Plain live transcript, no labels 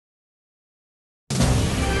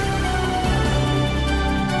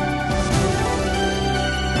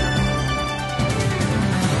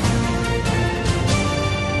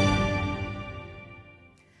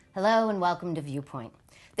Hello and welcome to ViewPoint.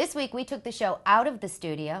 This week we took the show out of the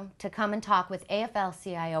studio to come and talk with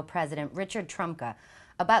AFL-CIO President Richard Trumka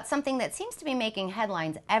about something that seems to be making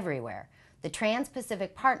headlines everywhere, the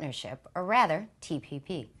Trans-Pacific Partnership, or rather,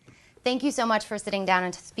 TPP. Thank you so much for sitting down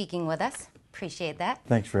and speaking with us. Appreciate that.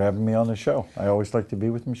 Thanks for having me on the show. I always like to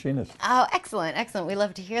be with Machinists. Oh, excellent, excellent. We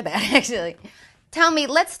love to hear that, actually. Tell me,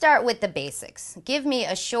 let's start with the basics. Give me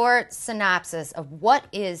a short synopsis of what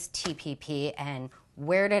is TPP and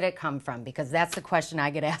where did it come from? Because that's the question I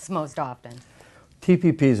get asked most often.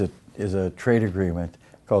 TPP is a trade agreement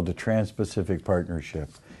called the Trans-Pacific Partnership.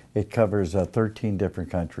 It covers 13 different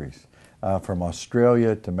countries, from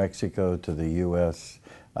Australia to Mexico to the U.S.,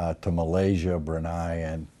 to Malaysia, Brunei,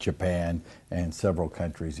 and Japan, and several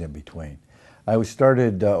countries in between. I was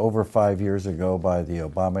started over 5 years ago by the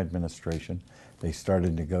Obama administration. They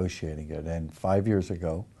started negotiating it, and 5 years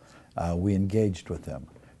ago, we engaged with them,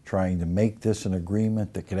 trying to make this an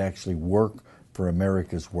agreement that could actually work for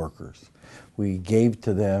America's workers. We gave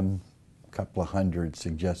to them a couple of hundred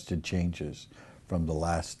suggested changes from the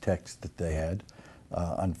last text that they had.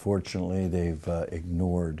 Unfortunately, they've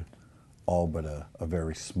ignored all but a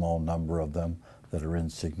very small number of them that are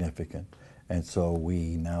insignificant. And so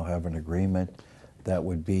we now have an agreement that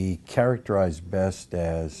would be characterized best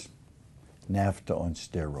as NAFTA on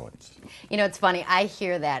steroids. You know, it's funny, I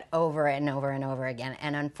hear that over and over and over again,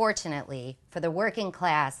 and unfortunately, for the working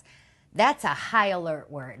class, that's a high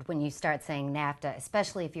alert word when you start saying NAFTA,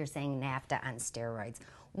 especially if you're saying NAFTA on steroids.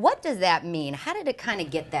 What does that mean? How did it kind of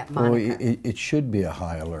get that moniker? Well, it should be a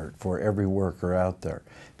high alert for every worker out there,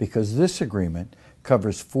 because this agreement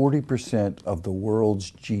covers 40% of the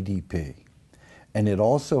world's GDP, and it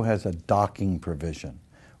also has a docking provision,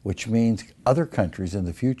 which means other countries in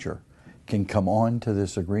the future can come on to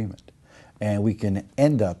this agreement, and we can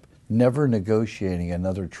end up never negotiating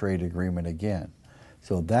another trade agreement again.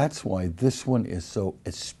 So that's why this one is so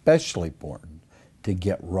especially important to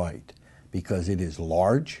get right, because it is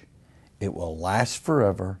large, it will last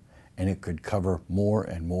forever, and it could cover more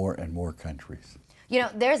and more and more countries. You know,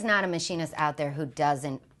 there's not a machinist out there who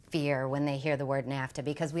doesn't fear when they hear the word NAFTA,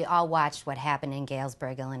 because we all watched what happened in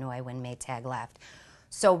Galesburg, Illinois when Maytag left.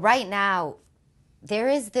 So right now, there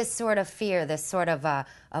is this sort of fear, this sort of a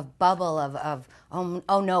bubble of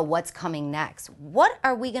oh no, what's coming next? What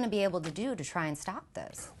are we going to be able to do to try and stop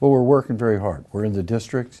this? Well, we're working very hard. We're in the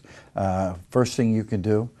districts. First thing you can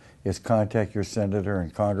do is contact your senator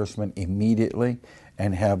and congressman immediately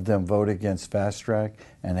and have them vote against Fast Track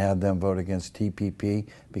and have them vote against TPP,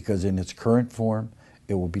 because in its current form,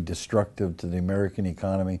 it will be destructive to the American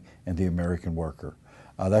economy and the American worker.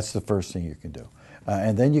 That's the first thing you can do.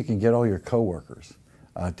 And then you can get all your coworkers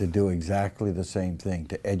to do exactly the same thing,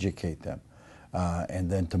 to educate them, and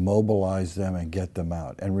then to mobilize them and get them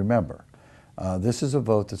out. And remember, this is a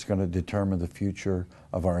vote that's going to determine the future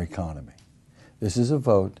of our economy. This is a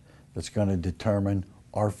vote that's going to determine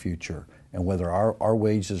our future and whether our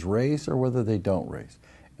wages raise or whether they don't raise.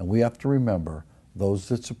 And we have to remember those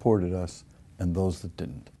that supported us and those that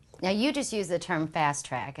didn't. Now, you just used the term fast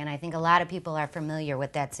track, and I think a lot of people are familiar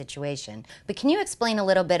with that situation. But can you explain a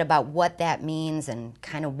little bit about what that means and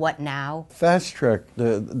kind of what now? Fast track,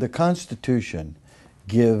 the Constitution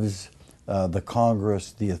gives the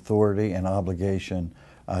Congress the authority and obligation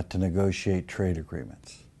to negotiate trade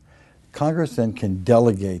agreements. Congress then can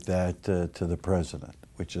delegate that to the President,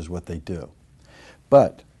 which is what they do.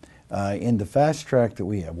 But in the fast track that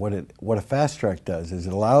we have, what a fast track does is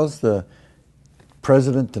it allows the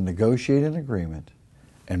President to negotiate an agreement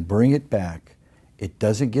and bring it back. It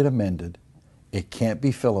doesn't get amended. It can't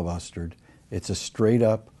be filibustered. It's a straight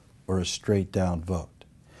up or a straight down vote.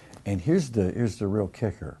 And here's the real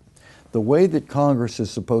kicker. The way that Congress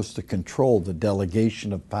is supposed to control the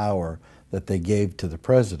delegation of power that they gave to the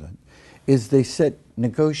President is they set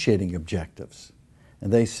negotiating objectives.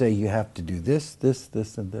 And they say you have to do this, this,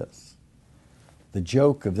 this, and this. The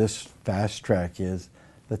joke of this fast track is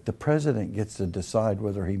that the President gets to decide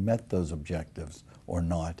whether he met those objectives or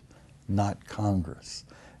not Congress.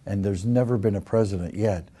 And there's never been a president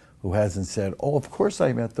yet who hasn't said, oh, of course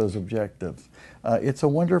I met those objectives. It's a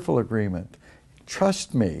wonderful agreement.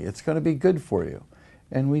 Trust me, it's going to be good for you.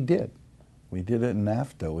 And we did. We did it in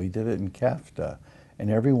NAFTA, we did it in CAFTA, and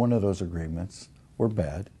every one of those agreements were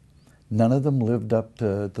bad. None of them lived up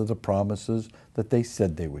to the promises that they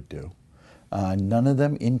said they would do. None of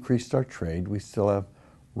them increased our trade. We still have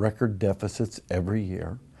record deficits every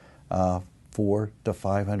year, 400 to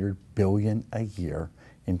 500 billion a year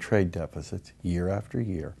in trade deficits year after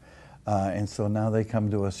year. And so now they come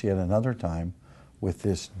to us yet another time with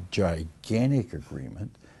this gigantic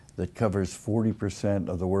agreement that covers 40%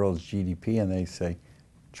 of the world's GDP, and they say,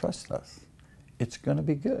 Trust us. It's going to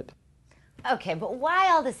be good. Okay, but why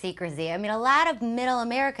all the secrecy? I mean, a lot of middle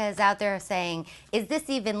America is out there saying, is this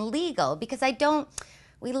even legal? Because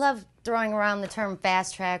we love throwing around the term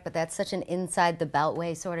fast track, but that's such an inside the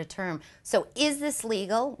beltway sort of term. So is this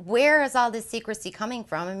legal? Where is all this secrecy coming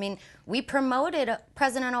from? I mean, we promoted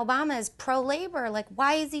President Obama as pro-labor. Like,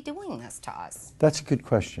 why is he doing this to us? That's a good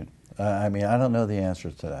question. I mean, I don't know the answer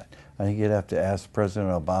to that. I think you'd have to ask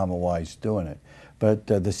President Obama why he's doing it. But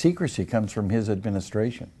the secrecy comes from his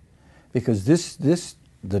administration. Because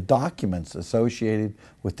the documents associated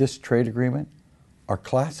with this trade agreement are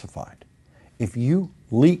classified. If you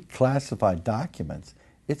leak classified documents,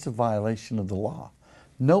 it's a violation of the law.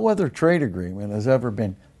 No other trade agreement has ever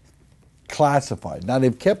been classified. Now,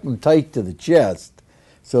 they've kept them tight to the chest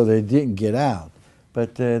so they didn't get out,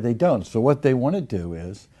 but they don't. So what they want to do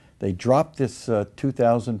is they drop this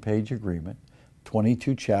 2,000-page agreement,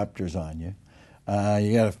 22 chapters on you.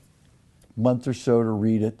 You got a month or so to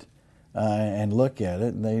read it and look at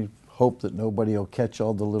it, and they hope that nobody will catch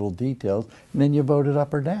all the little details, and then you vote it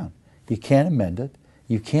up or down. You can't amend it.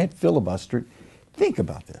 You can't filibuster it. Think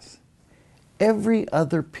about this. Every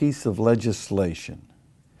other piece of legislation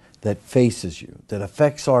that faces you, that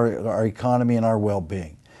affects our economy and our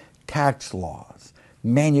well-being, tax laws,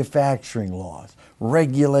 manufacturing laws,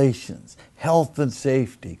 regulations, health and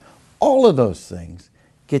safety, all of those things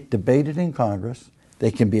get debated in Congress.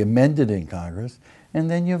 They can be amended in Congress,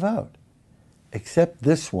 and then you vote. Except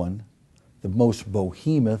this one, the most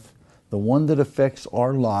behemoth, the one that affects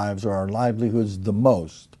our lives or our livelihoods the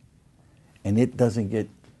most, and it doesn't get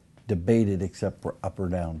debated except for up or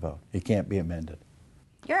down vote. It can't be amended.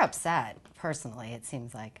 You're upset, personally, it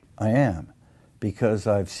seems like. I am, because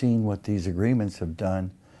I've seen what these agreements have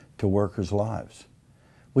done to workers' lives.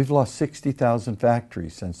 We've lost 60,000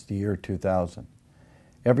 factories since the year 2000.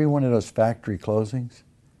 Every one of those factory closings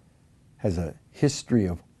has a history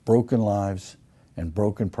of broken lives and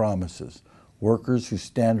broken promises. Workers whose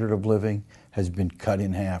standard of living has been cut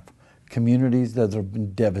in half. Communities that have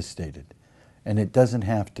been devastated. And it doesn't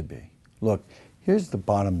have to be. Look, here's the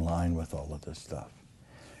bottom line with all of this stuff.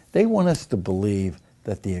 They want us to believe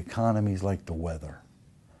that the economy is like the weather,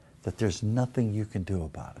 that there's nothing you can do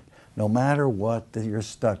about it. No matter what, that you're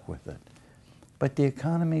stuck with it. But the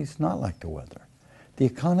economy is not like the weather. The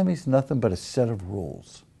economy is nothing but a set of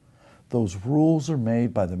rules. Those rules are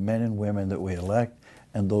made by the men and women that we elect,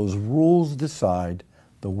 and those rules decide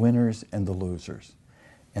the winners and the losers.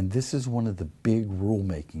 And this is one of the big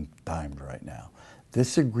rule-making times right now.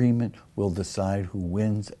 This agreement will decide who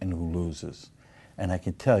wins and who loses. And I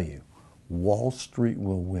can tell you, Wall Street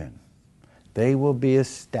will win. They will be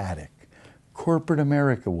ecstatic. Corporate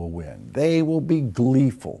America will win. They will be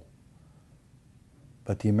gleeful.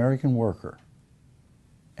 But the American worker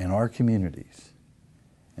and our communities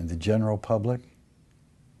and the general public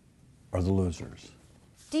are the losers.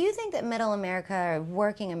 Do you think that middle America or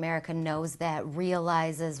working America knows that,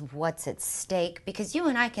 realizes what's at stake? Because you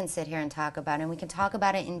and I can sit here and talk about it, and we can talk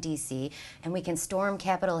about it in D.C., and we can storm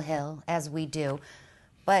Capitol Hill, as we do.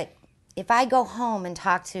 But if I go home and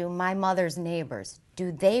talk to my mother's neighbors,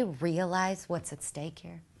 do they realize what's at stake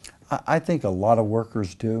here? I think a lot of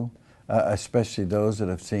workers do, especially those that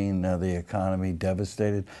have seen the economy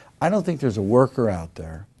devastated. I don't think there's a worker out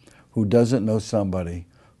there who doesn't know somebody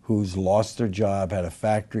who's lost their job, had a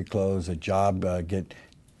factory close, a job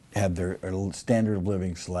had their standard of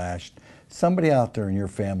living slashed. Somebody out there in your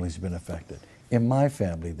family's been affected. In my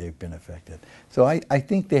family, they've been affected. So I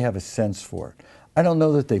think they have a sense for it. I don't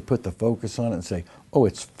know that they put the focus on it and say, oh,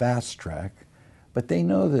 it's fast track, but they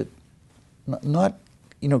know that not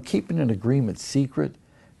keeping an agreement secret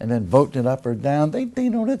and then voting it up or down, they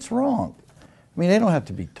know that's wrong. I mean, they don't have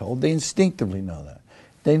to be told. They instinctively know that.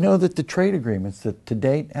 They know that the trade agreements that to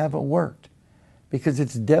date haven't worked because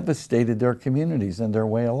it's devastated their communities and their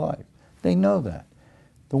way of life. They know that.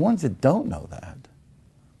 The ones that don't know that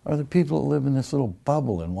are the people that live in this little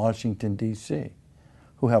bubble in Washington, D.C.,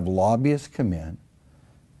 who have lobbyists come in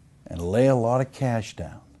and lay a lot of cash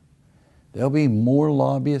down. There'll be more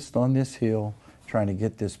lobbyists on this Hill trying to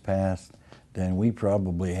get this passed than we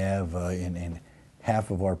probably have in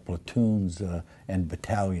half of our platoons and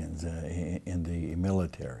battalions in the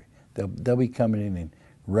military. They'll be coming in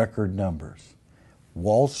record numbers.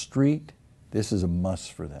 Wall Street, this is a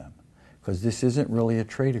must for them because this isn't really a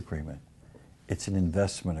trade agreement. It's an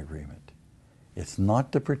investment agreement. It's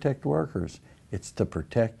not to protect workers. It's to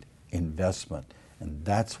protect investment. And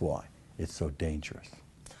that's why it's so dangerous.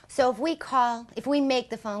 So if we make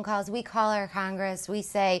the phone calls, we call our Congress, we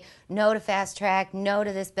say no to fast track, no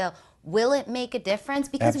to this bill, Will it make a difference?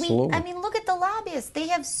 Because Absolutely. I mean, look at the lobbyists. They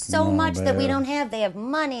have so No, much that we don't have. They have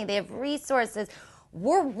money, they have resources.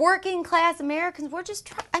 We're working class Americans. We're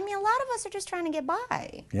just, I mean, a lot of us are just trying to get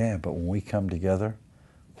by. Yeah, but when we come together,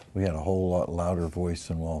 we had a whole lot louder voice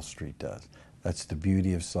than Wall Street does. That's the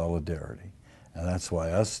beauty of solidarity. And that's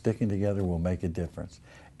why us sticking together will make a difference.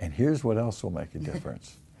 And here's what else will make a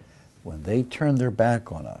difference. When they turned their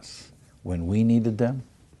back on us, when we needed them,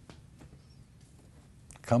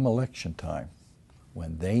 come election time,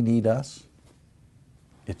 when they need us,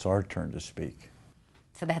 it's our turn to speak.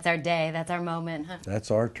 So that's our day. That's our moment, huh?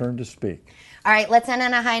 That's our turn to speak. All right, let's end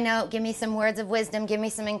on a high note. Give me some words of wisdom. Give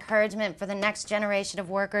me some encouragement for the next generation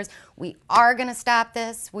of workers. We are going to stop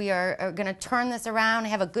this. We are going to turn this around,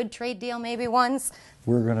 have a good trade deal maybe once.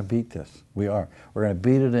 We're going to beat this. We are. We're going to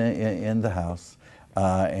beat it in the House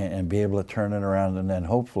and be able to turn it around, and then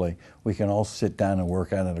hopefully we can all sit down and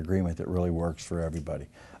work out an agreement that really works for everybody.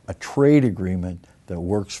 A trade agreement that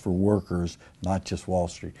works for workers, not just Wall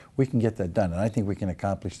Street. We can get that done, and I think we can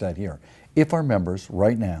accomplish that here. If our members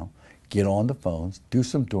right now get on the phones, do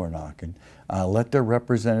some door knocking, let their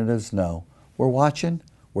representatives know we're watching,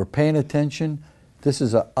 we're paying attention. This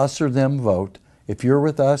is a us or them vote. If you're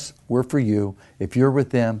with us, we're for you. If you're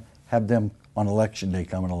with them, have them on election day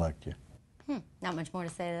come and elect you. Not much more to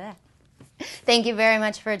say to that. Thank you very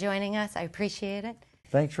much for joining us. I appreciate it.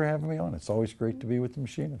 Thanks for having me on. It's always great to be with the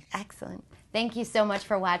Machinists. Excellent. Thank you so much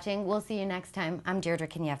for watching. We'll see you next time. I'm Deirdre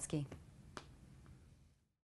Kaniewski.